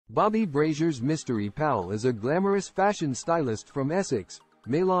Bobby Brazier's mystery pal is a glamorous fashion stylist from Essex,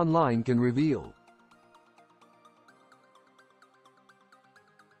 Mail Online can reveal.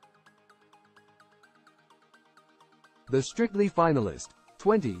 The Strictly finalist,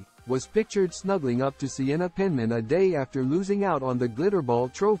 20, was pictured snuggling up to Sienna Penman a day after losing out on the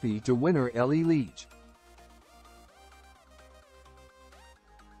Glitterball trophy to winner Ellie Leach.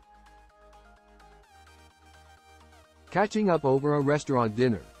 Catching up over a restaurant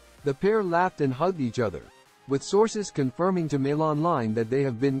dinner, the pair laughed and hugged each other, with sources confirming to Mail Online that they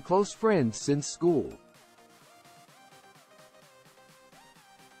have been close friends since school.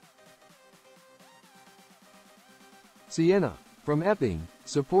 Sienna, from Epping,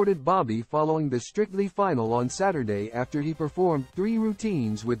 supported Bobby following the Strictly final on Saturday after he performed 3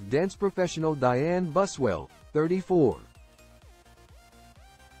 routines with dance professional Diane Buswell, 34.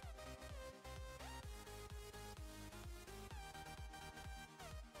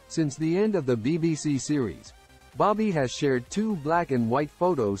 Since the end of the BBC series, Bobby has shared 2 black and white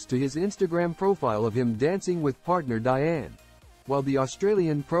photos to his Instagram profile of him dancing with partner Diane, while the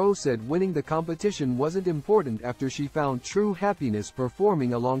Australian pro said winning the competition wasn't important after she found true happiness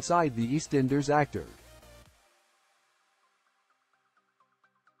performing alongside the EastEnders actor.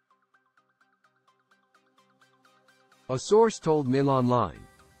 A source told Mail Online,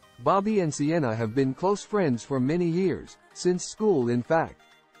 Bobby and Sienna have been close friends for many years, since school in fact.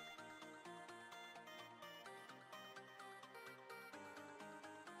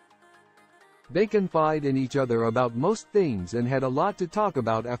 They confide in each other about most things and had a lot to talk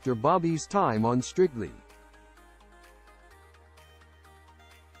about after Bobby's time on Strictly.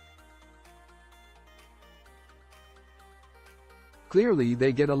 Clearly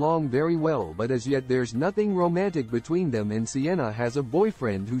they get along very well, but as yet there's nothing romantic between them, and Sienna has a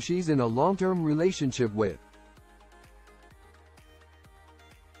boyfriend who she's in a long-term relationship with.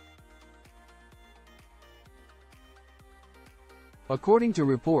 According to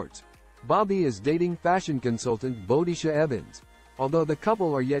reports, Bobby is dating fashion consultant Bodisha Evans, although the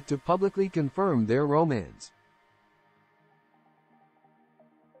couple are yet to publicly confirm their romance.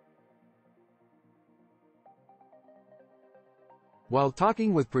 While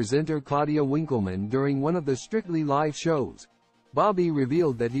talking with presenter Claudia Winkleman during one of the Strictly live shows, Bobby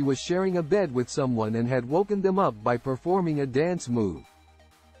revealed that he was sharing a bed with someone and had woken them up by performing a dance move.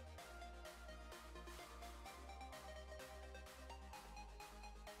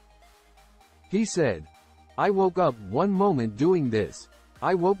 He said, "I woke up one moment doing this.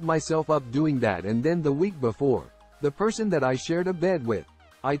 I woke myself up doing that, and then the week before, the person that I shared a bed with,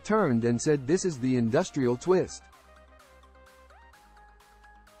 I turned and said this is the industrial twist."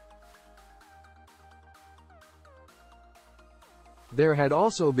 There had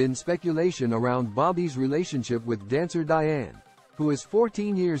also been speculation around Bobby's relationship with dancer Diane, who is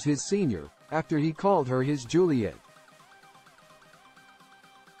 14 years his senior, after he called her his Juliet.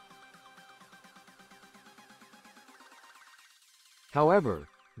 However,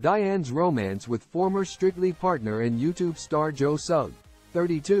 Diane's romance with former Strictly partner and YouTube star Joe Sugg,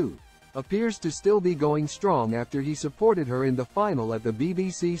 32, appears to still be going strong after he supported her in the final at the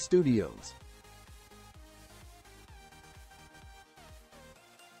BBC studios.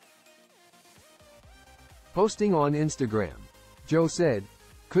 Posting on Instagram, Joe said,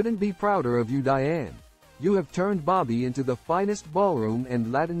 "Couldn't be prouder of you, Diane. You have turned Bobby into the finest ballroom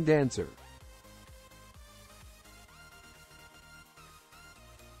and Latin dancer."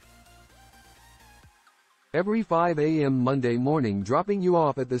 Every 5 a.m. Monday morning, dropping you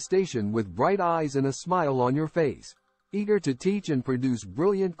off at the station with bright eyes and a smile on your face, eager to teach and produce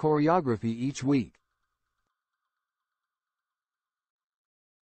brilliant choreography each week.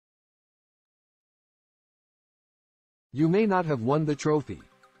 You may not have won the trophy,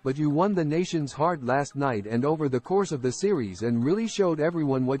 but you won the nation's heart last night and over the course of the series, and really showed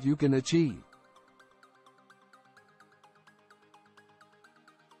everyone what you can achieve.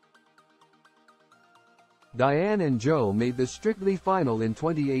 Diane and Joe made the Strictly final in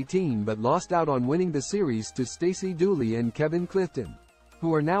 2018 but lost out on winning the series to Stacey Dooley and Kevin Clifton,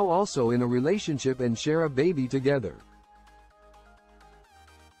 who are now also in a relationship and share a baby together.